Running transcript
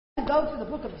go to the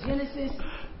book of Genesis.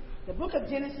 The book of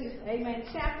Genesis, amen,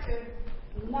 chapter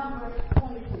number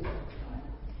 22.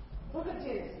 Book of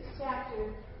Genesis,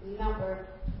 chapter number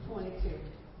 22.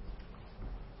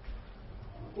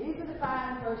 These are the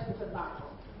 5 verses of the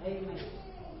Bible. Amen.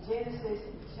 Genesis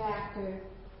chapter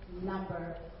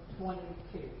number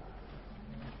 22.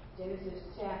 Genesis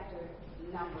chapter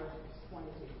number 22.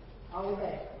 All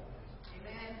day.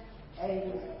 Amen.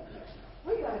 Amen.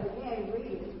 We're going to begin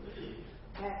reading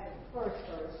at the first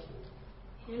verse.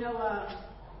 You know,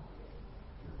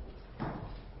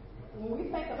 when we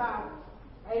think about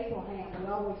Abraham,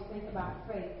 we always think about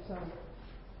faith. So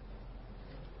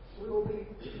we will be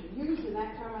using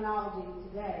that terminology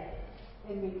today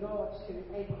in regards to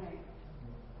Abraham.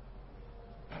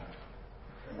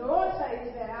 The Lord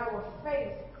says that our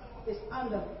faith is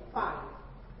under fire.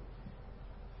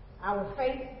 Our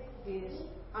faith is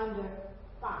under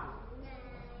fire.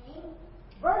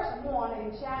 Verse 1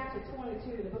 in chapter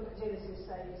 22 of the book of Genesis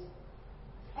says,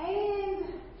 "And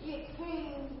it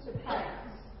came to pass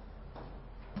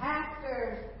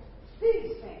after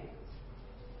these things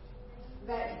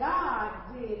that God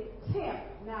did tempt."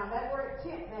 Now that word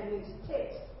tempt, that means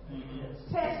test.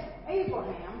 Mm-hmm. Test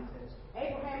Abraham.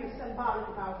 Abraham is symbolic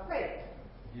of our faith.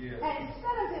 Yeah. And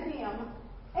said unto him,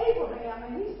 Abraham,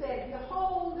 and he said,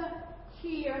 "Behold,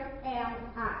 here am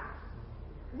I."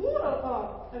 We want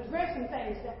to address some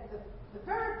things. That the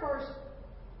very first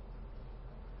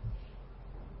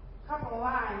couple of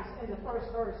lines in the first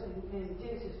verse in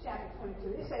Genesis chapter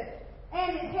 22, it says,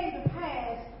 "And it came to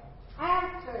pass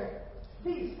after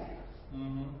these things."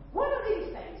 Mm-hmm. What are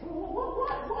these things?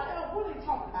 What are they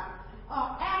talking about?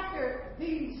 After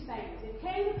these things. It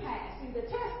came to pass. See, the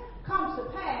test comes to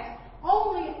pass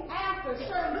only after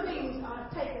certain things are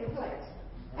taking place.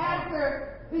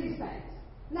 After these things.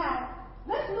 Now,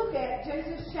 let's look at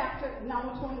Genesis chapter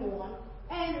number 21,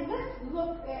 and let's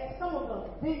look at some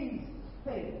of these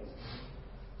things.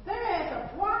 There is a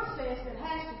process that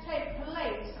has to take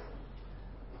place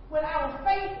when our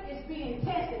faith is being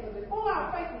tested. But before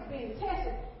our faith is being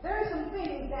tested, there are some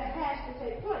things that has to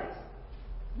take place.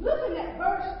 Looking at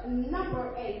verse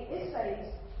number 8, it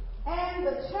says, "And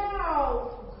the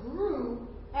child grew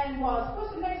and was,"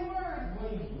 what's the next word?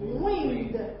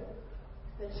 Winged.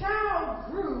 The child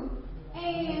grew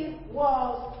and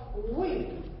was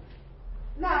winged.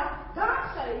 Now,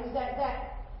 God says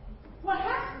that what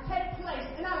has to take place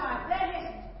in our life, that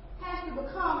has to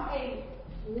become a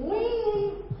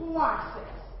weaning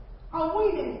process. A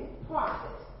weaning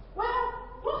process. Well,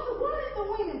 what is the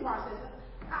weaning process?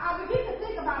 I begin to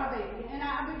think about a baby, and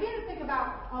I begin to think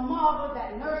about a mother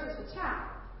that nurses a child.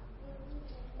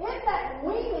 In that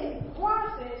weaning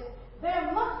process,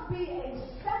 there must be a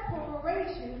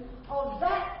separation of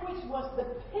that which was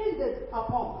dependent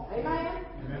upon. Amen?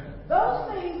 Amen.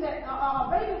 Those things that a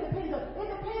baby depends on, it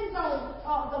depends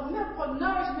on the milk for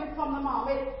nourishment from the mom.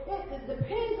 It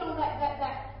depends on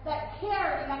that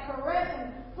caring, that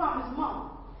caressing from his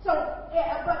mom. So,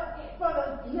 but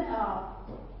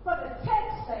for the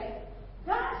text's sake,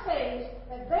 God says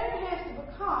that there has to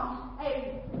become a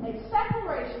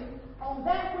separation on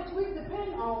that which we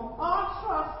depend on, our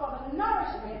trust for the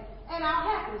nourishment and our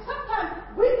happiness.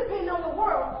 Sometimes we depend on the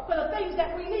world for the things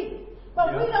that we need,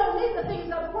 but we don't need the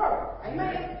things of the world.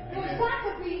 Amen? There's got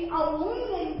to be a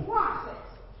weaning process.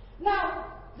 Now,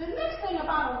 the next thing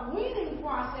about a weaning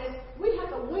process, we have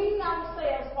to wean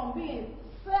ourselves from being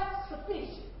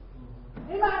self-sufficient.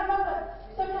 Anybody know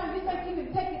that sometimes you think you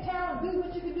can take your talent and do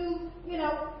what you can do? You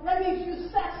know, that means you're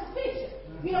self-sufficient.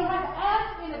 You don't have to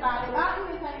ask anybody about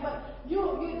anything, but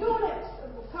you're doing it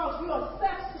because you're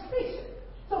self-sufficient.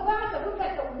 So God said we've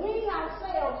got to wean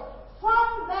ourselves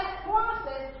from that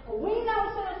process, wean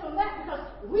ourselves from that, because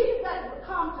we've got to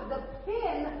come to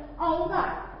depend on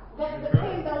God. That's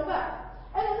depend on God.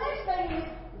 And the next thing is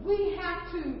we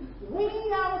have to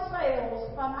wean ourselves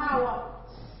from our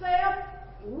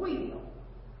self-will.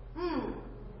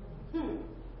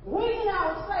 Wean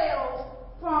ourselves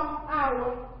from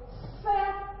our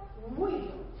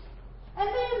self-will. And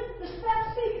then the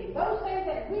self-seeking, those things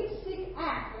that we seek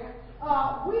after,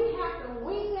 we have to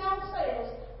wean ourselves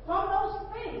from those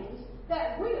things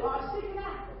that we are seeking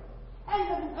after.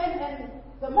 And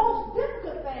the most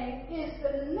difficult thing is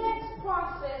the next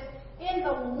process in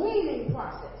the weaning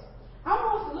process. I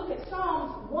want us to look at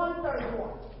Psalms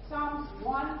 131. Psalms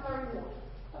 131.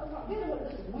 Dealing with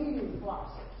this weaning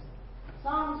process.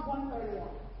 Psalms 131.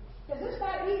 Because it's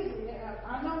not easy.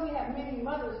 I know we have many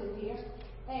mothers in here,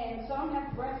 and some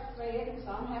have breastfed and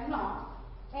some have not.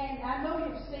 And I know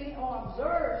you've seen or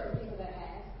observed some people that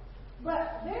have.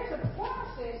 But there's a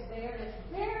process there that's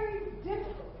very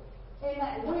difficult in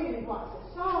that weaning process.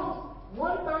 Psalms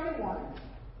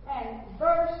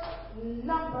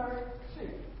number 2.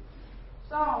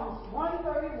 Psalms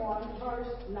 131,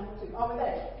 verse number 2. Are we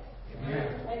there? Amen.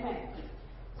 Amen.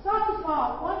 Psalms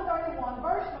 131,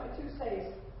 verse number 2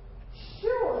 says,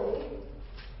 surely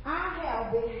I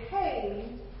have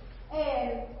behaved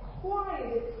and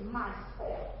quieted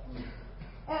myself.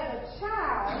 As a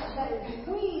child that is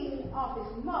weaned of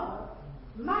his mother,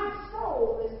 my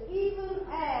soul is even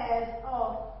as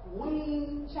a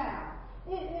weaned child.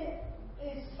 It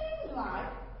seems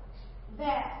like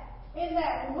that in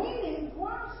that weaning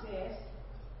process,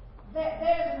 that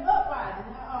there's an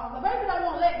uprising. The baby don't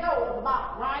want to let go of the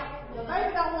bottle, right? The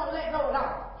baby don't want to let go at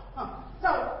all.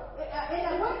 So, in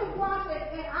the weaning process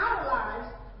in our lives,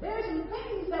 there's some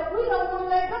things that we don't want to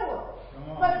let go of.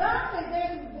 But God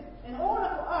said in order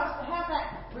for us to have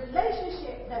that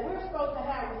relationship that we're supposed to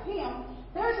have with Him,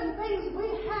 there's some things we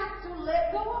have to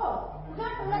let go of. We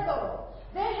have to let go of.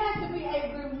 There has to be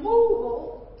a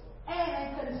removal and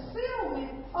a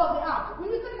concealment of the object. When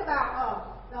you think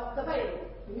about the baby,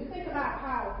 when you think about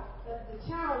how the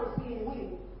child is being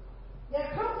weaned, there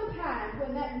comes a time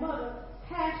when that mother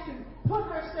has to put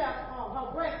herself on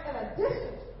her breast at a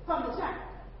distance from the child.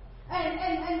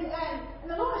 And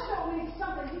the Lord showed me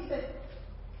something. He said,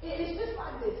 it's just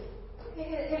like this.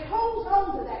 It holds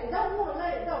on to that. It don't want to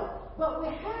let it go. But we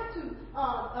have to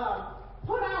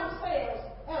put ourselves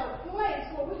at a place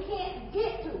where we can't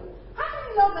get to it. How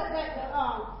many know that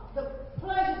the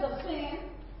pleasures of sin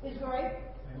is great?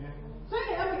 Amen.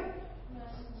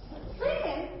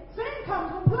 Sin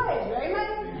comes with pleasure. Amen?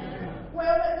 Amen.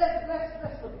 Well,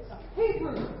 let's look at something.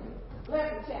 Hebrews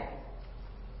 11th chapter.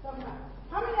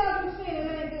 How many of you sin and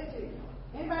it ain't good to you?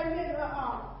 Anybody been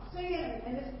sin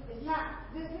and it's not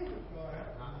good to you?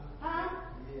 Huh?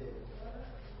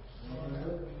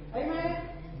 Amen?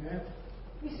 Amen.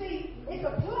 You see, it's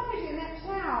a pleasure in that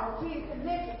child being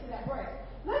connected to that breast.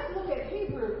 Let's look at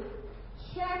Hebrews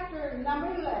chapter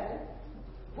number 11.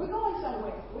 We're going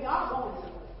somewhere. We are going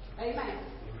somewhere. Amen.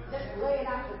 Let's lay it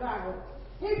out the Bible.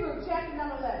 Hebrews chapter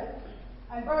number 11.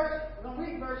 And we're going to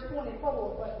read verse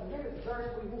 24, but the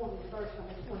verse we want is verse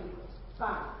number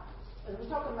 25. And we're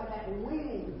talking about that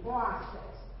weaning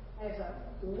process. There's a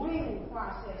weaning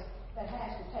process that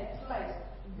has to take place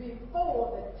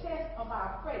before the test of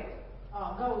our faith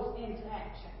goes into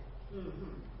action.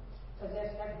 Because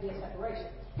that could be a separation.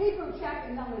 Hebrews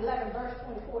chapter number 11, verse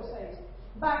 24 says,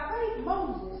 by faith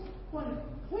Moses, when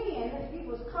he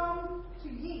was come to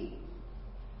yield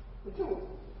maturity,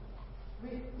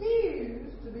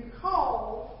 refused to be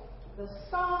called the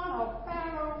son of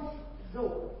Pharaoh's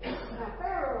daughter. Now,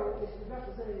 Pharaoh is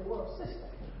representing the world system.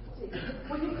 See,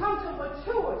 when you come to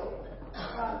maturity,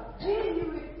 then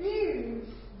you refuse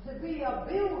to be a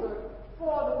builder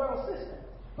for the world system.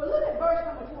 But look at verse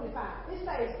number 25. It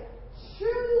says,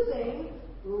 choosing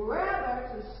rather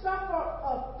to suffer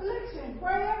affliction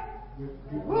where?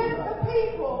 With the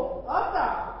people of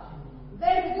God.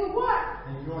 They do what?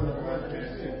 Enjoy the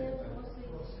pleasure.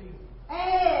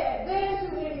 And then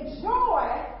to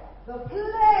enjoy the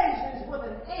pleasures with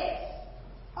an S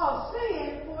of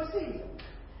sin for a season.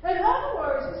 In other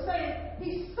words, it's saying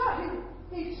he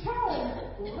chose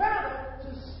rather to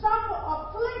suffer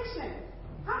affliction.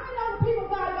 How many of the people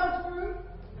God goes through?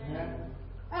 Yeah.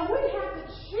 And we have to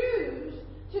choose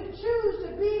to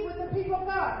be with the people of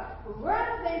God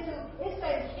rather than to, it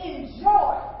says,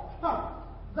 enjoy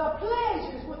the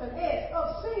pleasures with an S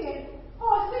of sin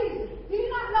for a season. Do you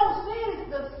not know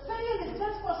sin is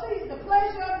just for a season? The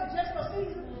pleasure of it is just for a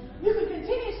season. You can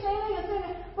continue sinning and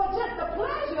sinning, but just the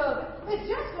pleasure of it is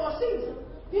just for a season.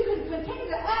 You can continue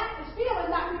to act and still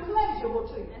and not be pleasurable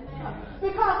to you.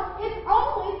 Because it's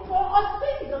only for a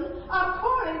season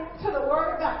according to the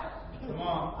Word of God.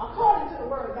 According to the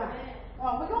Word of God.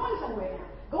 We're going somewhere now.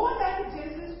 Going back to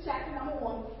Genesis chapter number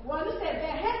 1, we understand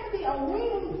there has to be a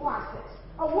weaning process.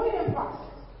 A weaning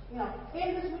process.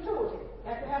 In this maturity. You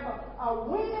have to have a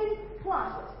weaning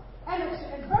process. And in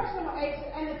verse number 8,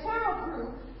 and the child grew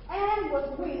and was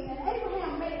weaned, and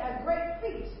Abraham made a great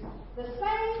feast the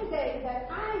same day that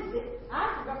Isaac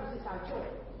represents our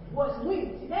children, was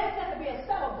weaned. See, there has to be a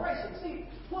celebration. See,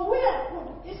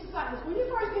 this is like this. When you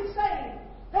first get saved,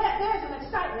 there's an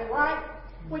excitement, right?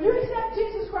 When you accept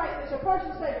Jesus Christ as your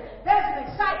personal Savior, there's an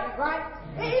excitement, right?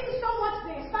 And even so much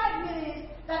the excitement is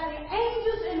that the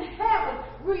angels in heaven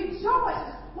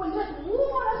rejoices when just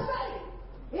one is saved.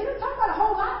 It doesn't talk about a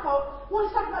whole lot of folks. When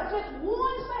it's talking about just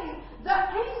one saved, the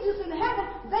angels in heaven,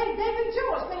 they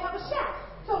rejoice. They have a shout.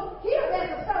 So here there's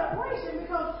a celebration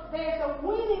because there's a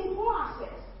weaning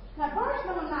process. Now verse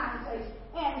number 9 says,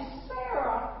 and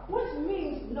Sarah, which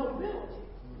means nobility.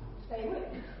 Stay with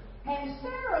me. And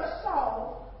Sarah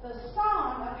saw the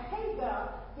son of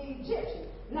Hagar the Egyptian.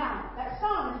 Now, that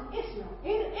son is Ishmael.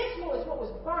 Ishmael is what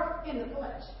was birthed in the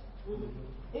flesh.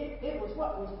 It was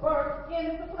what was birthed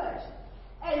in the flesh.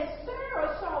 And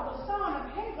Sarah saw the son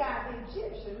of Hagar, the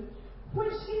Egyptian,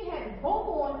 which she had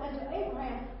born unto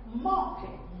Abraham,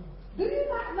 mocking. Do you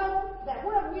not know that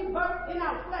whatever we birth in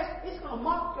our flesh, it's going to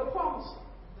mock your promise?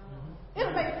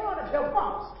 It'll make fun of your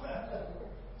promise.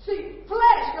 See,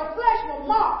 your flesh will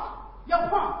mock your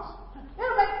promise.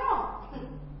 It'll make fun.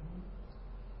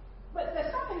 But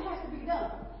there's something has to be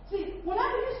done. See,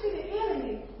 whenever you see the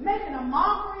enemy making a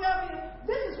mockery of you,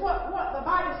 this is what the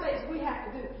Bible says we have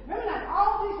to do. Remember that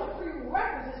all these are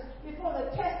prerequisites before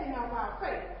the testing of our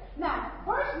faith. Now,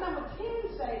 verse number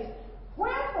 10 says,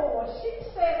 wherefore she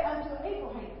said unto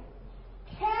Abraham,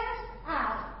 cast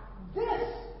out this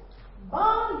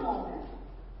bondwoman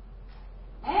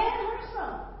and her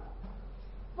son,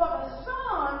 for the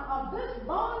son of this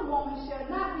bondwoman shall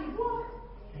not be what?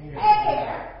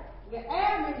 Heir. The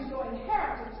heir means your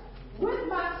inheritance with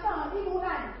my son, even when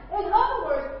I. In other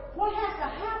words, what has to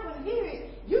happen here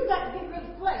is you got to get rid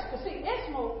of flesh. Because see,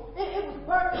 Ishmael, it was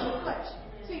birthed in the flesh.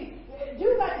 See,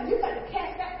 you got to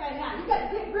cast that thing out. You got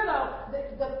to get rid of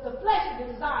the fleshly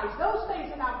desires, those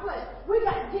things in our flesh. We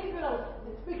got to get rid of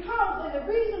because, and the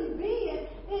reason being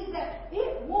is that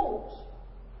it wants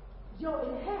your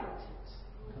inheritance.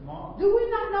 Come on. Do we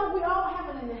not know we all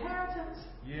have an inheritance?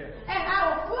 Yeah. And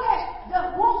our flesh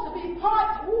wants to be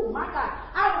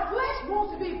our flesh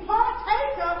wants to be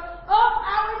partaker of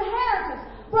our inheritance.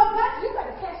 But God, you got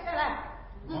to cast that out.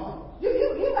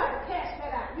 You got to cast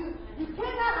that out. You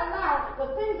cannot allow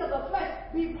the things of the flesh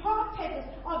be partakers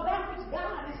of that which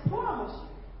God has promised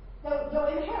you. Your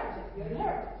inheritance.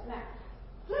 Now,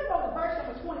 flip over to verse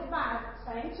number 25,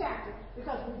 same chapter,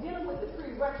 because we're dealing with the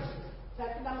prerequisites.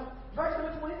 Verse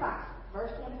number 25.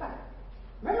 Verse 25.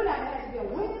 Remember now, there has to be a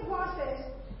winning process.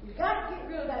 You've got to get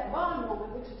rid of that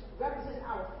bondwoman, which represents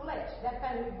our flesh. That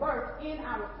thing we birth in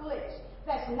our flesh.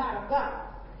 That's not of God.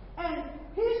 And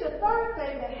here's the third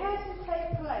thing that has to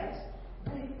take place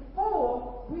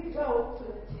before we go to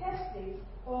the testing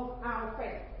of our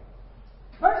faith.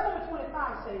 Verse number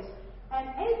 25 says, and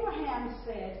Abraham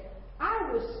said,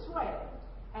 I will swear.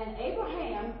 And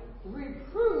Abraham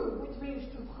reproved, which means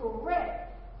to correct,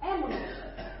 Amalek.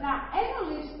 Now,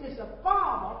 Amalek is the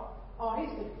father, or he's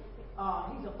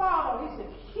the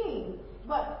king,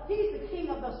 but he's the king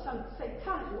of the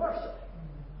satanic worship.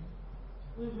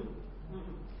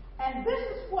 And this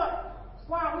is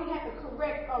why we have to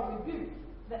correct or rebuke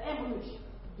the Amalek.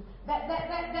 That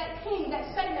king,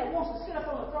 that Satan that wants to sit up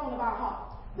on the throne of our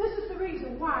heart. This is the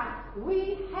reason why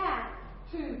we have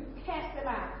to cast them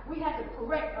out. We have to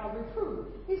correct or reprove.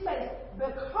 He says,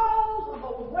 because of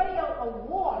a well of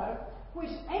water which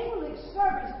Amalek's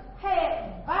servants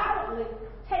had violently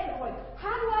taken away.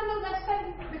 How do I know that's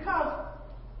Satan? Because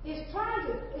it's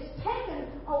taken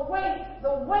away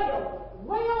the well.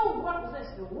 Well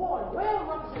represents the water. Well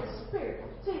represents the spirit.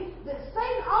 See, that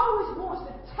Satan always wants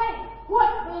to take what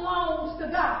belongs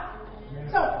to God.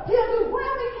 So he'll do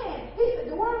whatever he can.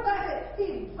 The word of God said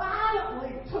he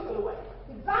violently took it away.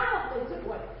 He violently took it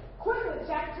away. Quickly,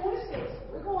 chapter 26.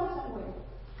 We're going somewhere.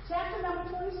 Chapter number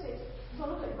 26. We're going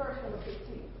to look at verse number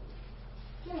 15.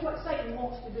 Here's what Satan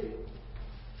wants to do.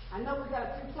 I know we've got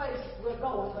a few places we're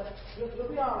going, but you'll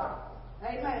be all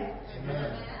right. Amen.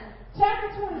 Amen. Chapter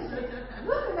 26.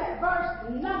 Looking at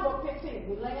verse number 15.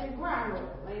 We're laying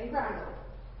groundwork.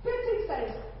 15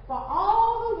 says, for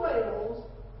all the wells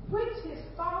which his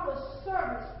father's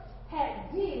servants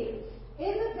had digged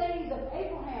in the days of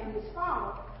Abraham his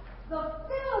father, the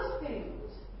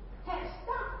Philistines had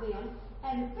stopped them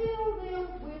and filled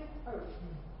them with earth.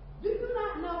 Do you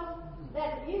not know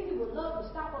that the enemy would love to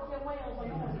stop up your wells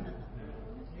anointing?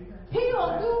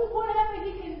 He'll do whatever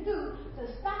he can do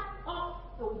to stop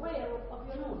up the well of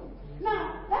your anointing.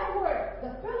 Now, that word,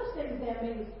 the Philistines there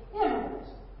means immigrants.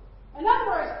 In other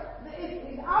words,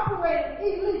 it's operating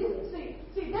illegally.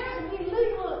 See, there's some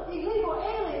illegal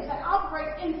aliens that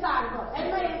operate inside of us.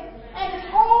 Amen? And his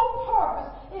whole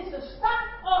purpose is to stop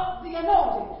up the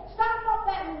anointing. Stop up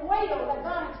that well that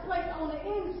God has placed on the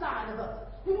inside of us.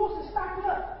 He wants to stop it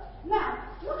up. Now,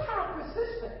 look how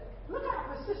persistent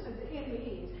the enemy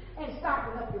is in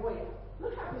stopping up your well.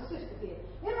 Look how persistent he is.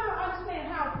 Anybody understand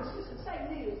how persistent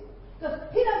Satan is? Because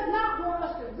he does not want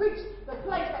us to reach the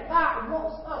place that God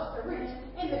wants us to reach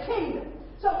in the kingdom.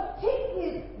 So he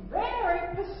is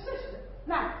very persistent.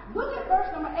 Now, look at verse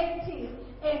number 18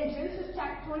 in Genesis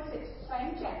chapter 26,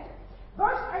 same chapter.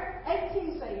 Verse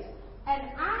 18 says, and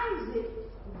Isaac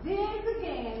digged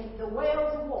again the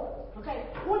wells of water. Okay?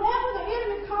 Whenever the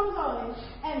enemy comes on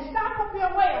and stop up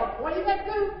your well, what do you got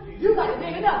to do? You got to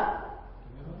dig it up.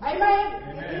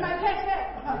 Amen? You might catch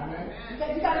that.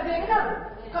 You got to dig it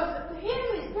up. Because the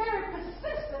enemy is very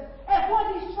persistent at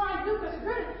what he's trying to do. Because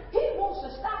really, he wants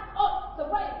to stop up the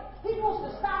way. He wants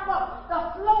to stop up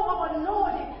the flow of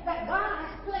anointing that God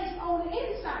has placed on the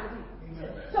inside of you.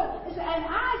 So, and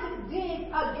Isaac did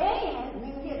again,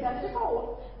 we had done it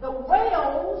before, the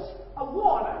wells of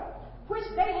water, which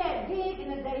they had digged in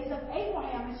the days of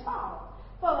Abraham his father.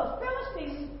 For the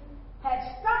Philistines had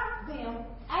stopped them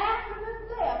after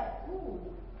the death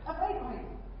of Abraham.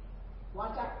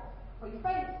 Watch out for your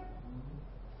faith.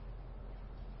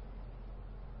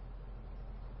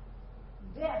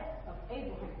 Death of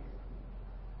Abraham.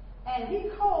 And he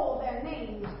called their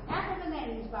names after the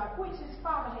names by which his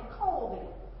father had called them.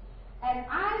 And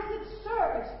Isaac's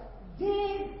servants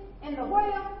digged in the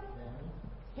well.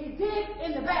 He digged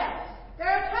in the valley. There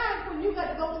are times when you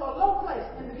got to go to a low place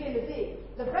and begin to dig.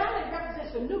 The valley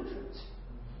represents the nutrients.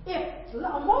 A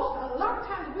lot of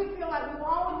times we feel like we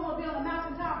always want to be on the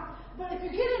mountaintop. But if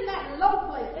you get in that low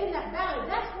place, in that valley,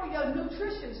 that's where your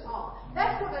nutritions are.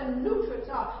 That's where the nutrients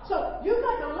are. So you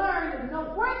got to learn to know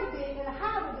where to dig and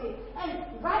how to dig. And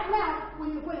right now,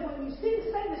 when you see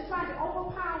the Satan is trying to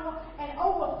overpower and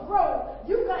overthrow,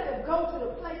 you got to go to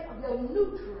the place of your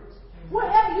nutrients.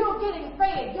 Wherever you're getting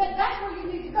fed, that's where you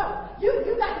need to go. You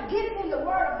got to get it in the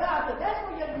Word of God, because that's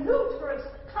where your nutrients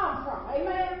come from.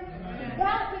 Amen? You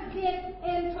got to get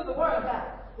into the Word of God.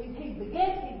 He digs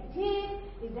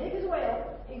his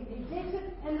well, he digs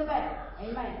it in the valley.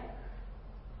 Amen.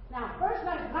 Now, verse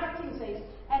 19 says,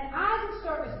 and Isaac's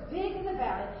servants digged in the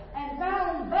valley and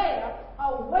found there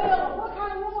a well of what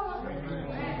kind of water?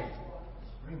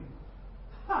 Spring.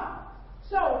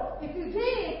 So, if you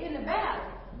dig in the valley,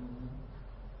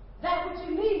 that what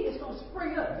you need is going to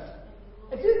spring up.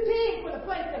 If you dig for the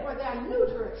place where there are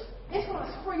nutrients, it's going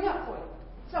to spring up for you.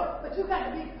 But you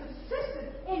got to be persistent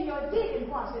in your digging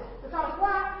process. Because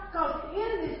why? Because the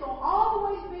enemy is going to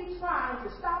always be trying to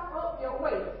stop up your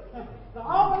way. They're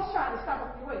always trying to stop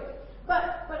up your way.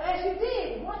 But as you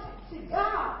dig,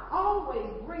 God always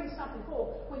brings something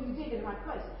forth when you dig in the right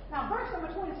place. Now, verse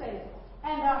number 20 says,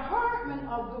 and the herdmen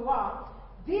of Gerar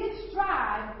did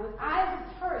strive with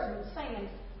Isaac's herdsmen, saying,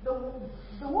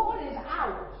 the water is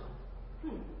ours.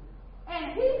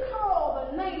 And he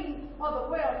called the name of the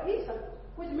well Esau,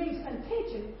 which means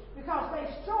contention, because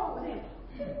they strove with him.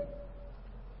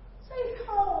 They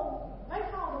called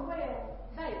the well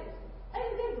David. They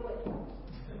did the well.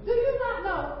 Do you not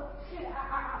know?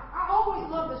 I always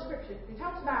love the scripture. It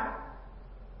talks about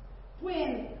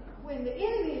when the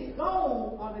enemy is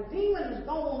gone or the demon is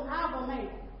gone out of a man,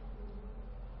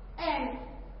 and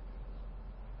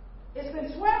it's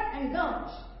been swept and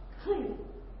garnished clean.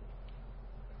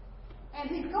 And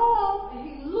he go on and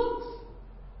he looks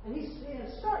and he's in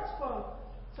search for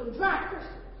some dry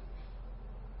crystals.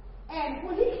 And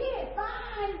when he can't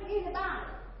find anybody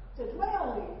to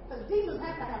dwell in, because demons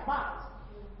have to have bodies,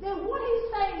 then what he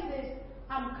says is,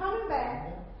 I'm coming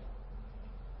back.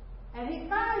 And he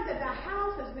finds that the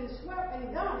house has been swept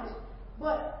and garnished,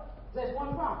 but there's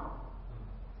one problem.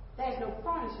 There's no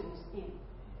furnishings in it.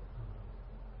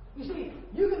 You see,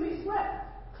 you can be swept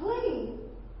clean,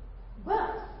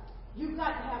 but you've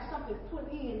got to have something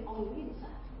put in on the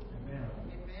inside. Amen.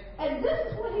 And this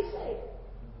is what he said.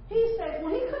 He said,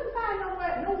 when he couldn't find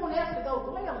no one else to go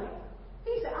dwell in,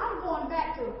 he said, I'm going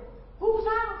back to whose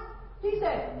house? He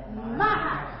said, my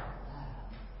house.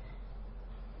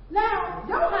 Now,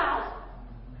 your house,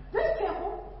 this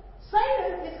temple,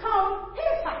 Satan is calling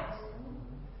his house.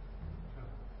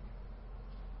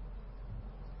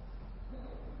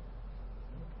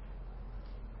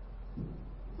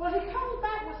 But he comes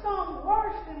back with something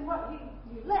worse than what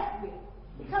he left with.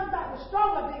 He comes back with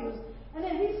stronger demons. And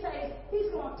then he says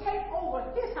he's going to take over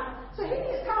his house. So he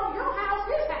is calling your house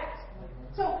his house.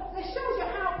 So it shows you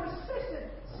how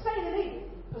persistent Satan is.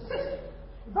 Persistent.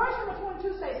 Verse number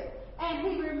 22 says, and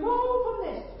he removed from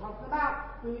this, talking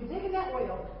about when you dig in that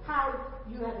well, how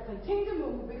you have to continue to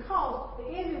move because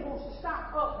the enemy wants to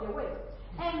stop up your way.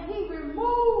 And he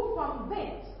removed from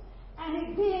thence, and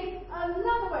he did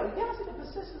another way. You ever see the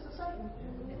persistence of Satan?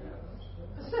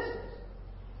 Persistence.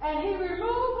 And he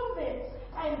removed from thence,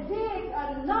 and digged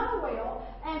another well,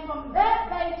 and from that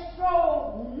they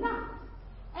strove not.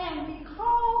 And he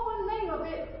called the name of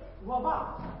it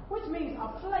Rabah, which means a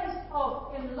place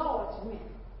of enlargement.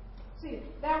 See,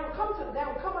 there will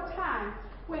come a time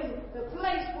when the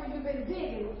place where you've been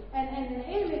digging and the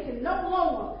enemy can no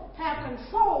longer have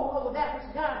control over that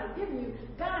which God has given you.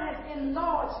 God has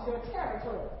enlarged your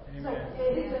territory. Amen. So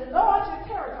he's enlarged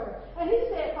your territory. And he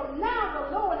said, from now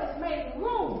the Lord has made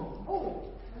room.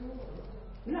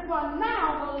 For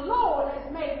now the Lord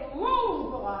has made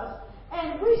room for us,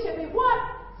 and we should be what?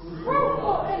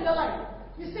 Fruitful in the land.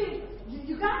 You see,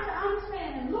 you got to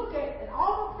understand and look at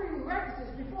all the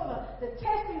prerequisites before the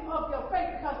testing of your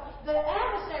faith, because the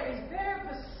adversary is very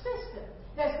persistent.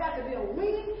 There's got to be a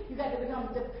weaning. You got to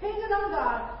become dependent on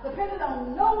God, dependent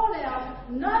on no one else,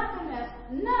 nothing else,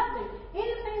 nothing.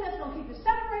 Anything that's going to keep you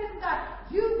separated from God,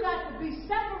 you've got to be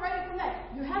separated from that.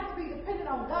 You have to be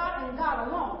dependent on God and God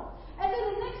alone. And then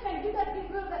the next thing, you got to get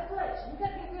rid of that flesh. You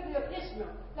got to get rid of your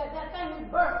Ishmael, that thing we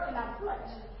birthed in our flesh.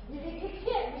 It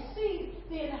can't receive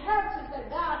the inheritance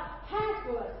that God has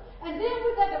for us. And then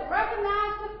we got to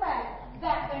recognize the fact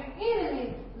that the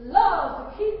enemy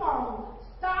loves to keep on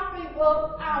stopping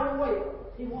up our will.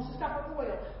 He wants to stop up the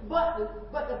will.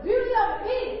 But the beauty of it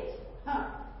is,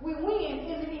 we win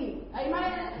in the end.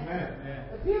 Amen? Amen.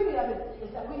 The beauty of it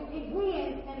is that we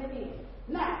win in the end.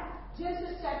 Now,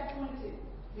 Genesis chapter 22.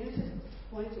 Genesis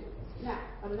 22. Now,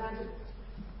 I'm not just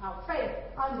our faith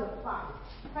under fire.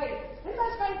 Faith.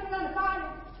 Anybody's faith been under fire?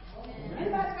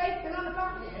 Anybody's faith been under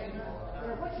fire?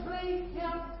 What you believe,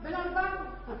 been under fire?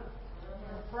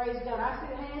 Praise God. I see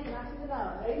the hands and I see the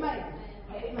dogs. Amen.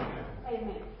 Amen.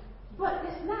 Amen. But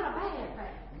it's not a bad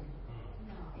thing.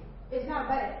 It's not a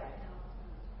bad thing.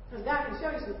 Because God can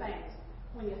show you some things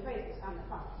when your faith is under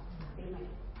fire. Amen.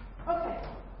 Okay.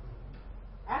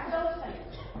 After those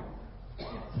things, he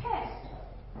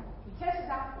tests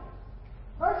out faith.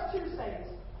 Verse 2 says,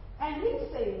 and he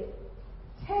said,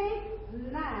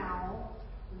 take now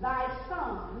thy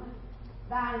son,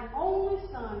 thine only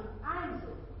son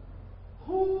Isaac,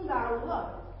 whom thou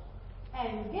lovest,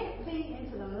 and get thee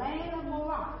into the land of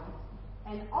Moriah,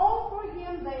 and offer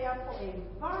him there for a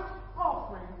burnt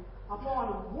offering upon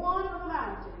one of the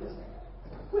mountains,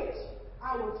 which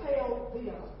I will tell thee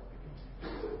of.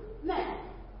 Now,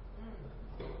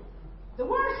 the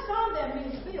word son there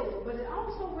means builder, but it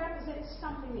also represents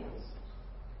something else.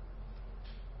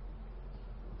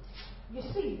 Your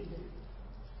seed.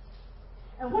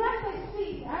 And when I say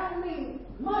seed, I don't mean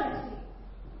money seed,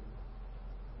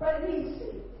 but it means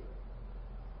seed.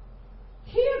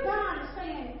 Here God is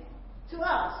saying to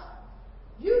us,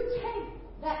 you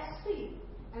take that seed,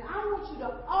 and I want you to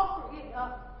offer it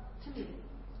up to me.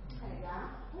 Okay, God,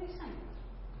 what are you saying?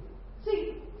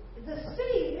 See, the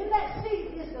seed, in that seed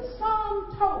is the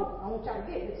sum total. I want y'all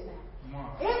to get this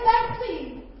now. In that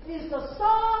seed is the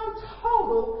sum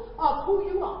total of who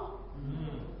you are.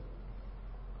 Mm.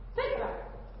 Think about it.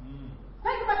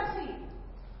 Think about the seed.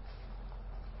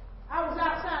 I was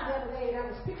outside the other day and I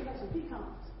was picking up some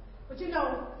pecans. But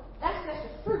that's just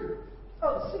the fruit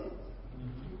of the seed.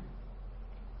 Mm-hmm.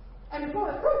 And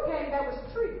before the fruit came, there was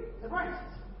the tree, the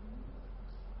branches.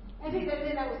 And then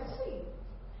there was the seed.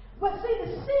 But see,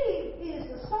 the seed is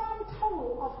the sum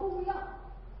total of who we are.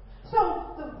 So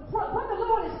what the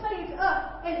Lord is saying to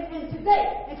us in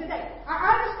today, I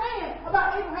understand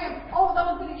about Abraham over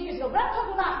those many years ago, but I'm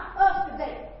talking about us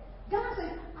today. God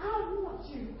says, I want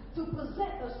you to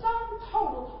present the sum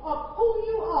total of who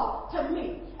you are to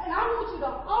me. And I want you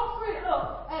to offer it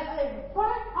up as a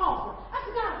burnt offering. I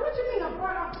said, God, what do you mean a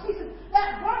burnt offering? He said,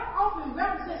 that burnt offering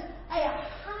represents a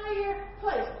higher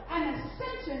place, an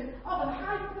ascension of a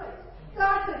higher place.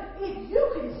 God said, if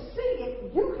you can see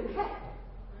it, you can have it.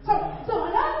 So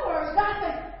in other words, God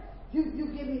says, you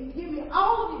give me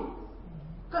all of you,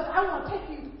 because I want to take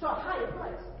you to a higher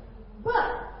place.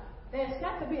 But there's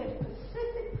got to be a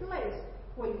specific place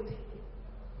where you take it.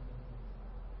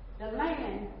 The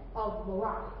land of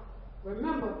Moriah.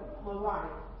 Remember Moriah.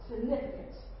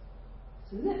 Significance.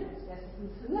 That's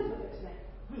a significance there.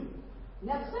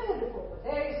 Never seen it before, but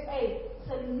there is a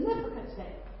significance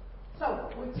there. So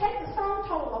we take the sum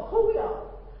total of who we are,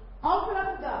 offer it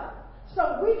up to God, so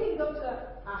we can go to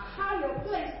a higher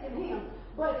place in Him.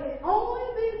 But it can only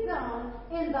be done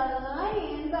in the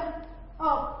land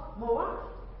of Moriah.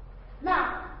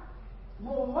 Now,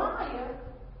 Moriah,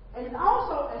 and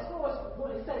also as far as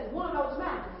what it says, one of those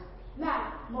mountains.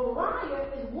 Now, Moriah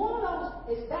is one of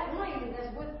those, it's that land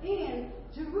that's within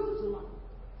Jerusalem.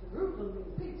 Jerusalem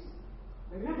means peace.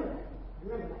 Remember that.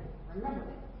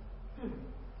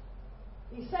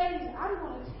 He says, I'm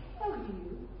going to tell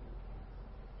you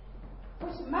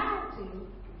which mountain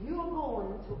you're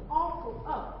going to offer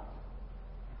up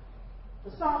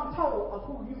the sum total of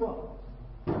who you are.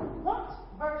 Once,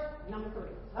 verse number 3.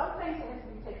 Other things that have to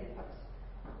be taken place.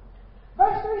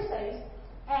 Verse 3 says,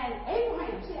 and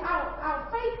Abraham, see, our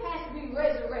faith has to be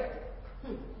resurrected.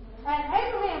 And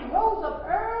Abraham rose up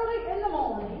early in the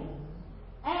morning,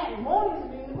 and morning is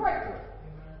meaning the breakthrough.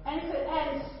 And he said,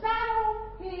 and saddled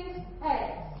his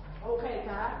ass. Okay,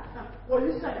 God, what are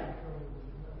you saying?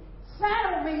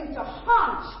 Saddle means to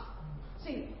harness.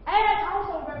 See, ass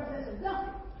also represents a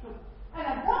donkey. And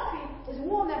a donkey is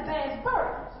one that bears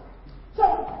burdens.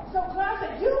 So God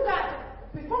said, you got to,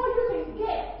 before you can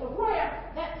get to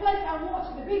where that place I want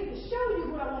you to be, to show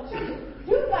you what I want to show you,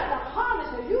 you got to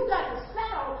harness it. You got to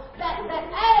saddle that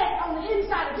ass on the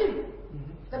inside of you.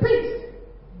 The beast.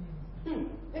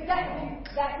 It got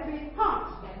to be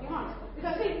harnessed.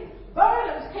 Because see,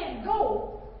 burdens can't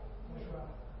go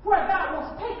where God wants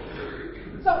to take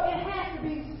you. So it has to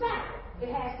be saddled. It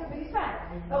has to be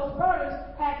saddled. Those burdens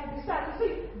have to be saddled. You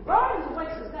see, burdens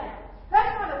weighs us down.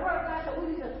 That's why the word of God said we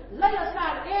need to lay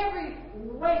aside every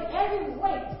weight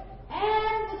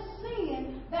and the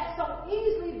sin that so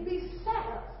easily besets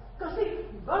us. Because see,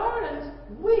 burdens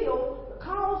will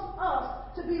cause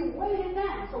us to be weighted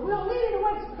down. So we don't need any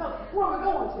weights because where we're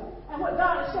going to and what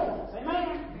God is showing us.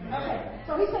 Amen? Okay.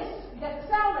 So he says you got to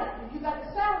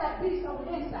saddle that beast on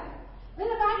the inside. Then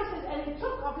the Bible says, and he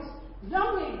took of his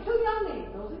young men, 2 young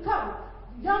men, those who covered.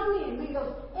 Young men mean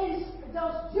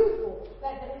those youthful,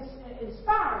 that is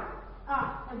inspiring.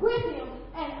 And with him,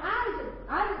 and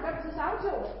Isaac represents our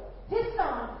joy, his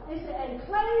son, and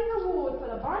clave the wood for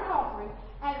the burnt offering,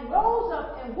 and rose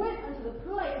up and went unto the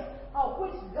place of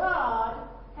which God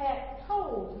had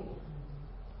told him.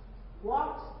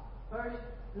 What? Verse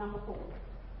number 4.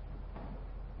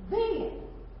 Then,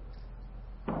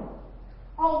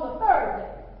 on the third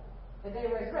day, the day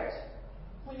of resurrection,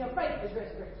 when your faith is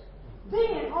resurrection,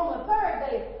 then on the third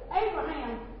day,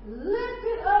 Abraham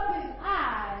lifted up his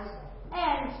eyes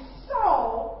and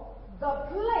saw the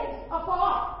place afar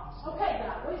off. Okay,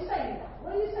 God, what are you saying now?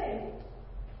 What are you saying?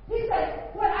 He said,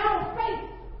 when our faith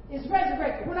is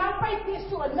resurrected, when our faith gets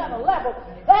to another level,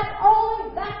 that's the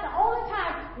only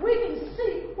time we can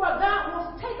see where God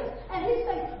wants to take us. And he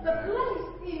said, the place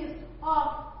is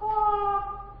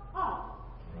afar off.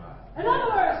 In other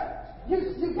words,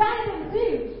 you got it in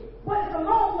view, but it's a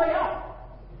long way off.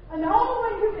 And the only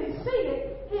way you can see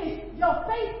it is your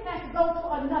faith has to go to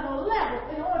another level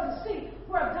in order to see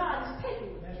where God is taking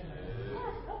you.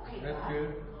 Okay, that's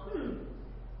good.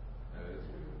 That is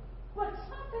good. But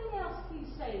something else he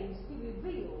says, he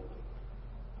revealed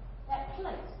that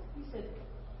place. He said,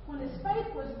 when his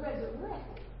faith was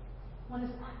resurrected, when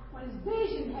his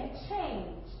vision had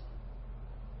changed,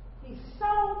 he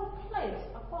saw the place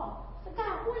afar. So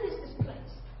God, what is this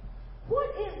place? What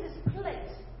is this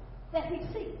place that he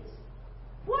sees?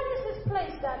 What is this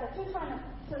place, God, that you're trying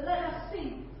to let us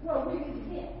see where we need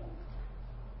to get?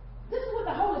 This is what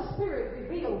the Holy Spirit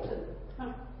revealed to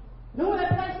me. Know what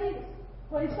that place is?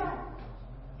 What he saw?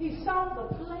 He saw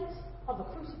the place of the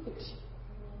crucifixion.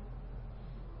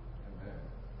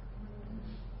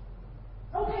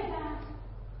 Okay, God,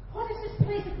 what is this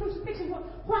place of crucifixion?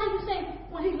 Why are you saying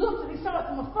when he looked and he saw it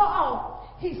from afar off,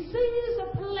 he sees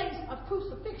a place of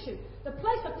crucifixion? The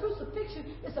place of crucifixion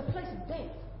is a place of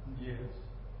death. Yes.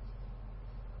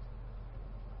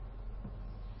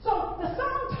 So the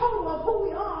sum total of who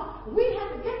we are, we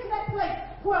have to get to that place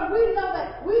where we know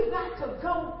that we've got to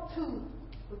go to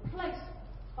the place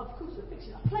of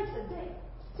crucifixion, a place of death.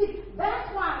 See,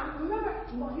 that's why, remember,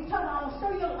 he talked about, I will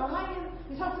show you a land,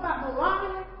 he talks about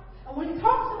Moriah. And when he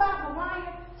talks about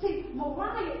Moriah, see,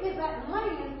 Moriah is that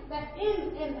land that's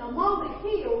in among the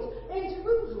hills in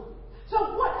Jerusalem. So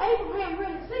what Abraham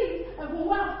really sees, and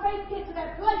when our faith gets to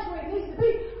that place where it needs to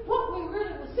be, what we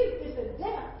really will see is the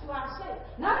death to ourselves.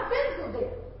 Not a physical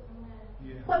death,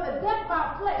 but the death of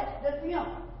our flesh.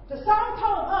 The sum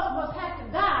total of us must have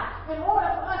to die in order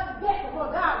for us to get to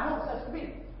where God wants us to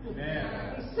be.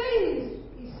 Amen.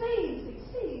 He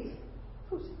sees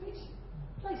crucifixion,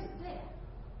 place of death.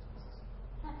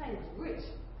 That thing was rich.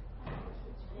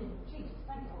 Jesus,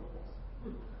 thank you, Holy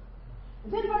Ghost.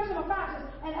 And then verse number 5 says,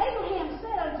 and Abraham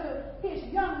said unto his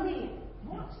young men,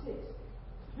 watch this.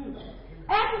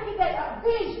 After you get that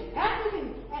vision,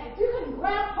 and if you can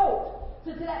grab hold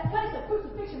to that place of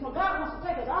crucifixion where God wants to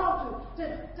take us all to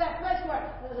that place where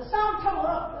the sum total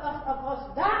of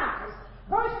us dies.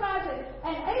 Verse 5 says,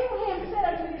 and Abraham said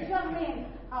unto his young men,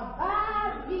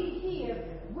 abide ye here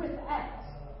with us,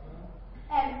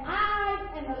 and I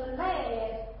and the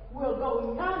lad will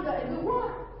go yonder and do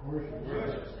what?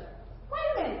 Worship. Wait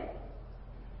a minute.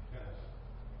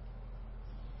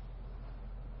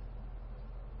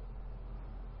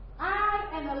 I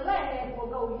and the lad will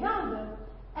go yonder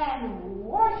and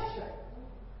worship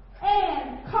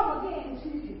and come again to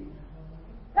you.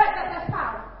 That's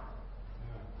power.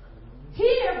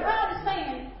 Here, God is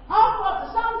saying, offer up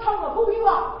the sum total of who you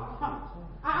are.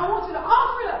 I want you to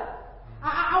offer it up.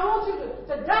 I want you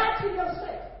to die to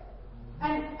yourself.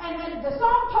 And the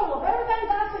sum total of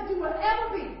everything God said you will ever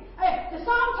be, the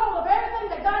sum total of everything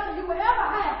that God said you will ever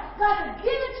have, God said,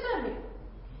 give it to me.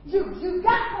 You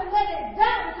got to let it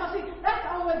down because see, that's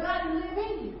the only way God can live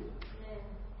in you.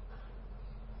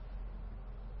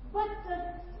 But the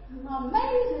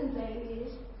amazing thing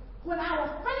is when our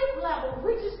faith level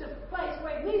reaches the place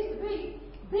where it needs to be,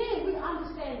 then we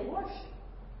understand worship.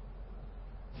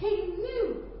 He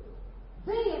knew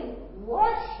then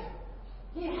worship.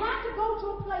 He had to go to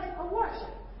a place of worship.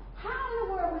 How in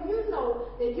the world will you know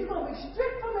that you're going to be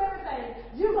stripped from everything?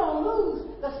 You're going to lose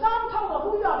the sum total of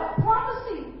who you are, that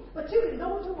prophecy, but you can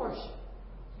go into worship.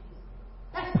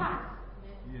 That's power.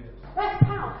 Yes. That's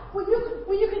power. When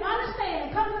you can understand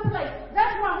and come to a place,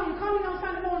 that's why when you come in on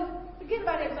Sunday morning, forget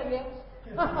about everything else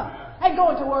and go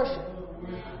into worship.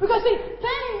 Because see,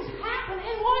 things happen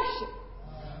in worship.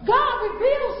 God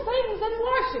reveals things in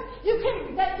worship.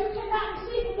 That you cannot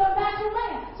receive from the natural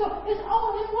man. So it's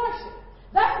all in worship.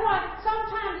 That's why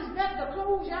sometimes it's better to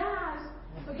close your eyes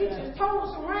and forget your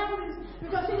total surroundings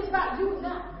because it's about you and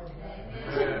God.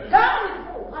 See, God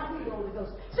is I need the Holy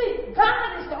Ghost. See,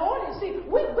 God is the audience. See,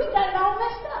 we got it all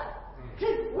messed up.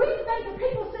 See, we think the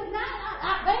people sitting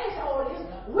out there is the audience.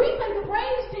 We think the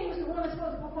praise team is the one that's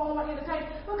supposed to perform or entertain.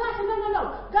 But God said,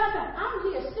 no. God said, I'm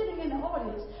here sitting in the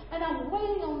audience and I'm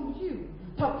waiting on you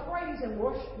to praise and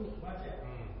worship me.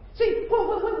 See,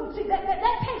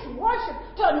 that takes worship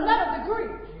to another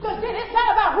degree. Because then it's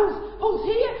not about who's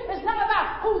here. It's not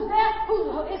about who's there.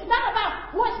 It's not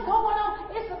about what's going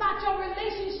on. It's about your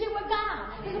relationship with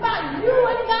God. It's about you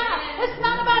and God. It's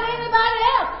not about anybody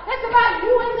else. It's about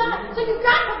you and God. So you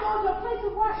got to go to a place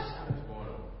of worship.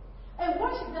 And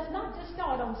worship does not just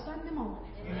start on Sunday morning.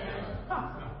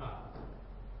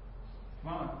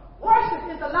 Worship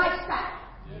is a lifestyle.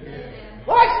 Yeah.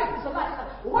 Worship is a lifestyle.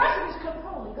 Worship is communion.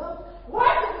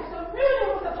 Worship is communion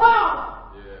with the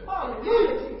Father. Yeah.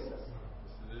 Hallelujah, Jesus.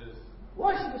 Yes,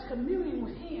 worship is communing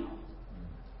with Him.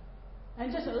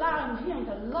 And just allowing Him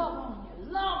to love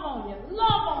on you.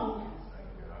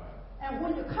 And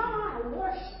when you come out of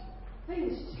worship,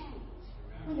 things change.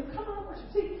 When you come out of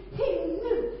worship, see, He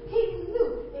knew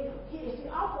if He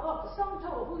offered up the sum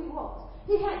total of who He was.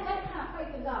 He had that kind of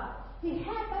faith in God. He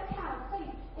had that kind of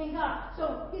faith in God.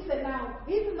 So He said, now,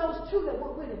 even those two that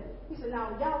were with Him, He said,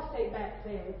 now, y'all stay back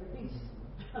there with the beast.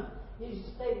 You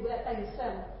stay with that thing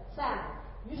silent.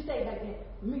 You stay back there.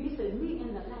 He said, me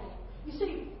and the lamb. You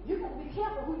see, you got to be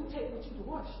careful who you take with you to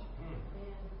worship.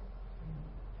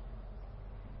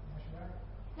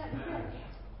 Yeah, be very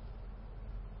careful.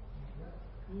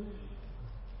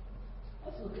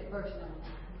 Let's look at verse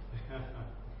 9.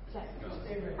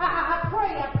 I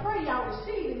pray y'all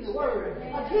receive the word.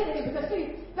 I get it because see,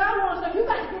 God wants them. You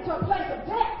got to get to a place of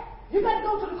death. You got to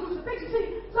go to the crucifixion. See,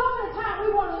 so many times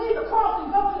we want to leave the cross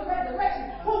and go to the resurrection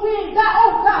when we ain't died.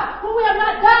 Oh God, when we have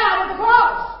not died at the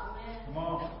cross. Come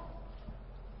on.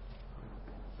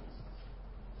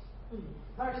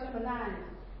 Verse number 9,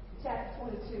 chapter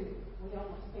 22. We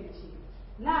almost finished here.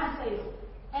 9 says,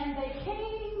 and they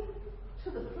came to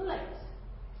the place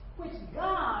which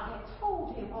God had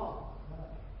told him of.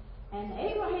 And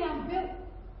Abraham built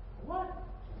what?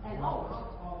 An altar.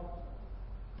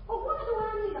 Well, why do I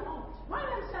need an altar? Why do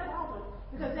I say an altar?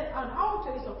 Because an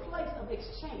altar is a place of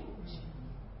exchange.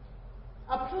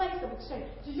 A place of exchange.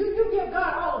 So you give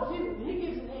God all of you, and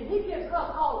He gives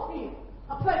us all of Him.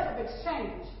 A place of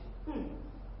exchange.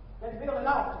 Let's build an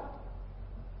altar.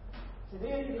 So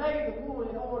then he laid the wood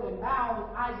in order and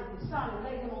bound Isaac his son and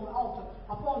laid him on the altar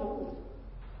upon the wood.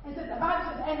 And so the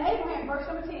Bible says, and Abraham, verse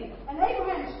number 10, and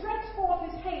Abraham stretched forth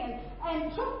his hand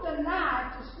and took the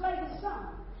knife to slay his son.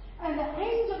 And the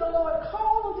angel of the Lord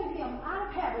called unto him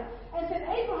out of heaven and said,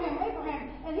 Abraham,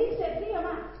 Abraham. And he said, here am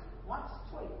I. Watch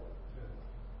 12.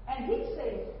 And he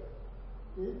said,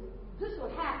 this is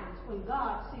what happens when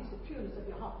God sees the pureness of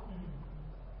your heart.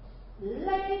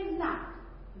 Lay not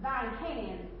thine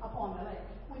hand upon the lad.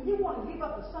 When you want to give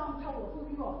up the sum total of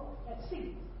who you are at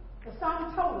sea, the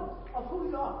sum total of who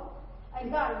you are, and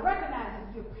God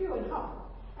recognizes you're pure in heart.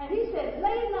 And He said,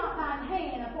 lay not thine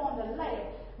hand upon the lad,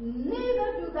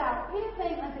 neither do thou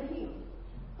anything unto him.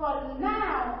 For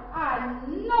now I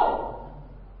know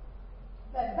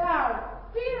that thou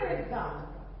fearest God,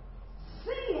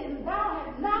 seeing thou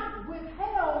hast not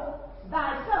withheld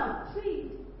thy son.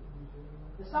 See,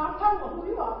 the sum total of who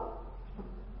you are.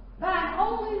 Thine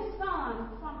only son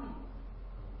from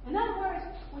me. In other words,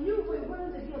 when you were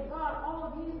willing to give God all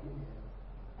of you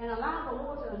and allow the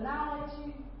Lord to acknowledge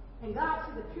you, and God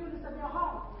see the pureness of your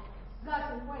heart, God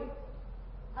said, wait,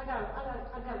 I got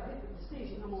a different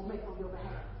decision I'm gonna make on your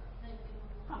behalf.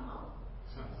 Come on.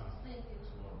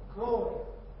 Glory.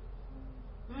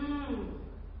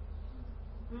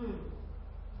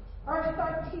 Verse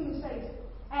 13 says,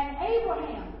 and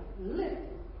Abraham lifted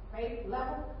faith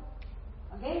level.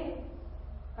 Again,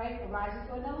 faith arises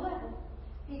to another level.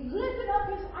 He lifted up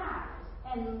his eyes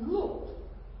and looked,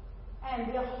 and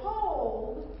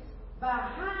behold,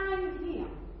 behind him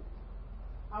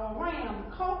a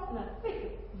ram caught in a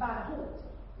thicket by the horns.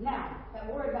 Now,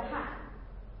 that word behind,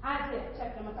 Isaiah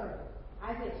chapter number 30.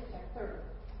 Isaiah chapter 30.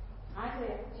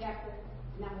 Isaiah chapter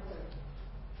number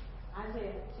 30.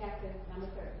 Isaiah chapter number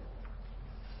 30.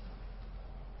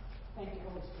 Thank you,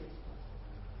 Holy Spirit.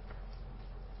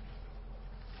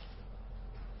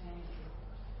 Thank you.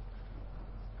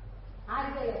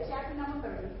 Isaiah chapter number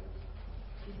 30.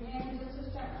 You can in Genesis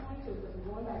chapter 22, but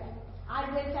we're going back.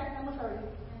 Isaiah chapter number 30,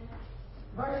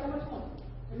 verse number 20.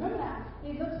 Remember now, he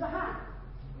looks behind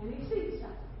and he sees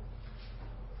something.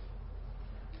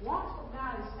 Watch what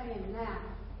God is saying now.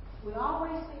 We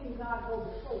always see God go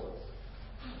before us.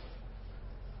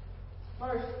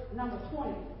 Verse number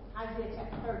 20, Isaiah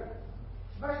chapter 30.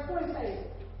 Verse 20 says,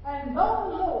 and though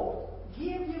the Lord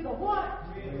give you the what?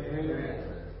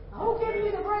 Who gives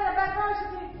you the bread of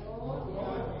adversity?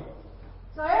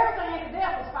 So everything ain't the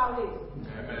devil's fault, is it?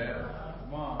 Amen.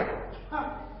 Come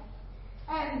on.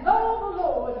 And though the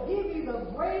Lord give you the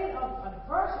bread of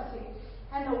adversity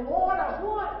and the water of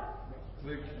what?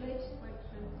 Affliction.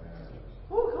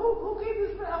 Who gives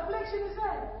you affliction is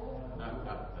that?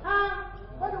 Huh?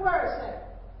 What the word say?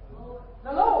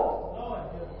 The Lord.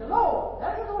 The Lord.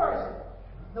 That's what the word says.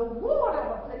 The water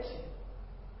of affliction.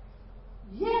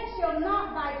 Yet shall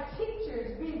not thy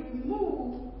teachers be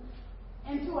removed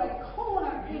into a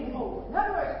corner anymore. In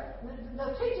other words,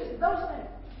 the teachers, those things,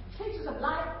 teachers of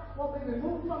life won't be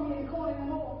removed from you in the corner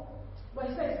anymore. But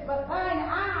he says, but thine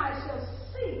eyes shall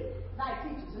see thy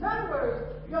teachers. In other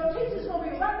words, your teachers will be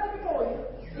right there before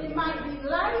you. It might be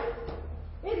life.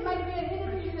 It may be an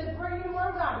individual that's bringing the word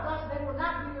of God, because they will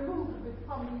not be removed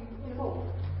from you anymore.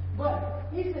 But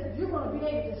he said, you're going to be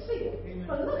able to see it.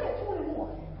 But look at 21.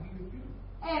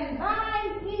 And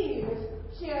thine ears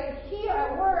shall hear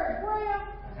a word where?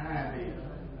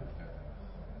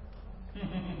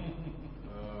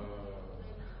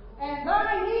 And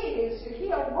thine ears shall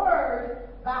hear a word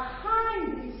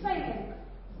behind thee saying,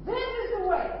 this is the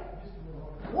way.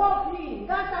 Walk ye in.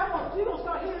 God said, you're going to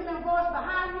start hearing my voice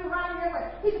behind you, around you,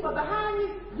 everywhere. He said, but behind you,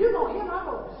 you're going to hear my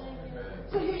voice.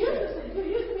 So you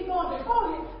used to be going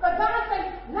before you, but God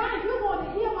said, now you're going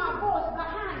to hear my voice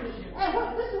behind you. And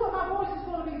this is what my voice is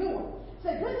going to be doing.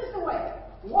 Said, this is the way.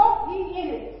 Walk ye in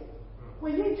it.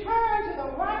 When you turn to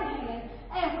the right hand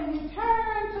and when you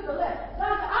turn to the left,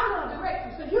 God said, I'm going to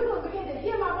direct you. So you're going to begin to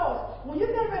hear my voice. When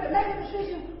you get ready to make a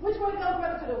decision, which way to go,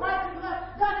 whether to the right or to the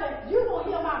left, God said, you're going to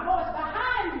hear my voice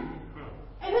behind you.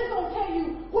 And it's going to tell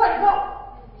you where to go.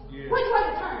 Yeah. Which way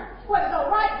to turn. Where to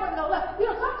go right, where to go left. You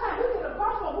know, sometimes we get a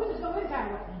crossroad, we just go any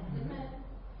kind of way.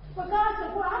 But God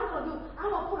said, what I'm going to do,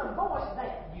 I'm going to put a voice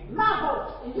there. My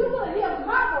voice. And you're going to hear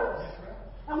my voice.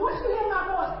 And once you hear my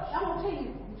voice, I'm going to tell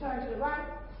you, you turn to the right,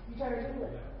 you turn to the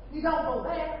left. You don't go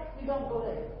there, you don't go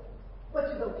there.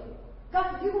 But you go here.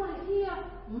 God said, you're going to hear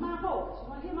my voice.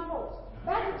 You want to hear my voice.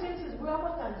 Back to Genesis, we're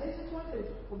almost done. Genesis 22,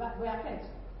 where I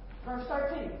finished. Verse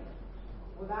 13,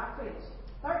 where I finished.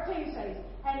 13 says,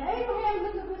 and Abraham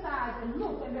lifted up his eyes and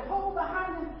looked, and behold,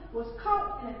 behind him was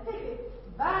caught in a thicket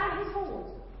by his horns.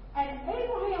 And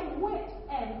Abraham went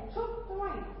and took the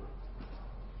ram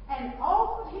and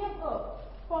offered him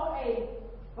up for a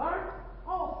burnt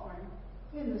offering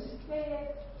in the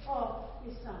stead of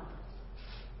his son.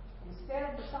 Instead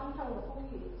of the sum total of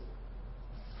who he is,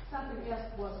 something else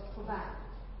was provided.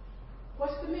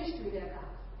 What's the mystery there,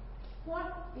 God?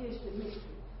 What is the mystery?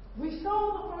 We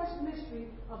saw the first mystery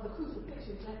of the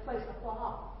crucifixion that place afar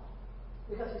off,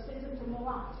 because he sends him to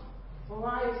Moriah.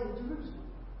 Moriah is in Jerusalem.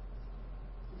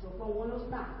 It's upon one of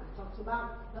those mountains. It talks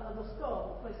about the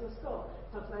skull, the place of the skull.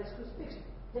 It talks about his crucifixion,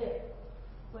 death.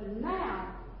 But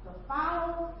now, the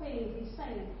final thing he's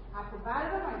saying, I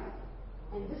provided a ram,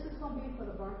 and this is going to be for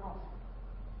the burnt offering.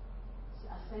 So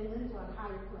I send him to a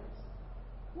higher place.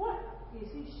 What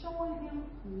is he showing him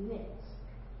next?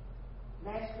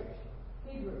 Last scripture.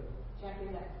 Hebrew chapter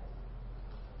 11.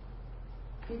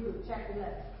 Hebrew chapter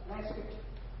 11. Last scripture.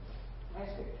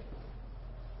 Last scripture.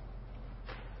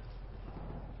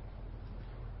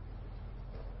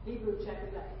 Hebrew chapter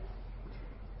 11.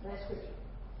 Last scripture.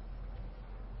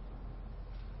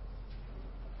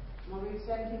 I'm going to read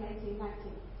 17, 18, 19.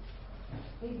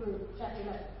 Hebrew chapter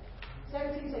 11.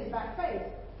 17 says, by faith,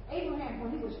 Abraham,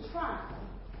 when he was tried,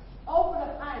 offered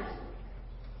up Isaac.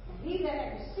 And he that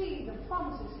had received the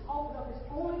promises offered up his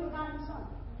only begotten son,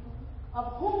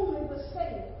 of whom it was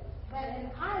said that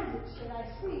in Isaac should I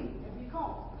see and be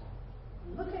called.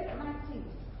 Look at 19.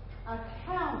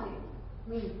 Accounting,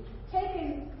 meaning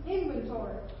taking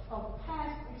inventory of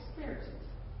past experiences.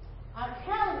 I'm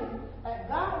telling you that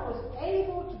God was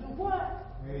able to do what?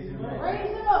 Raise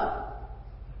him up.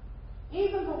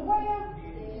 Even from where?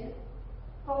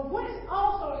 From whence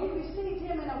also he received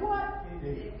him in a what?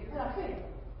 In a figure.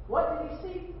 What did he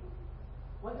see?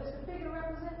 What does the figure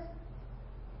represent?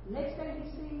 Next thing he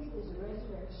sees is the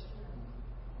resurrection.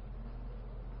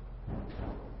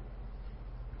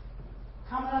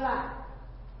 Coming alive.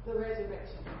 The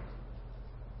resurrection.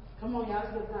 Come on, y'all.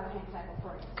 Let's give God a hand clap of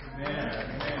praise.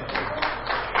 Amen.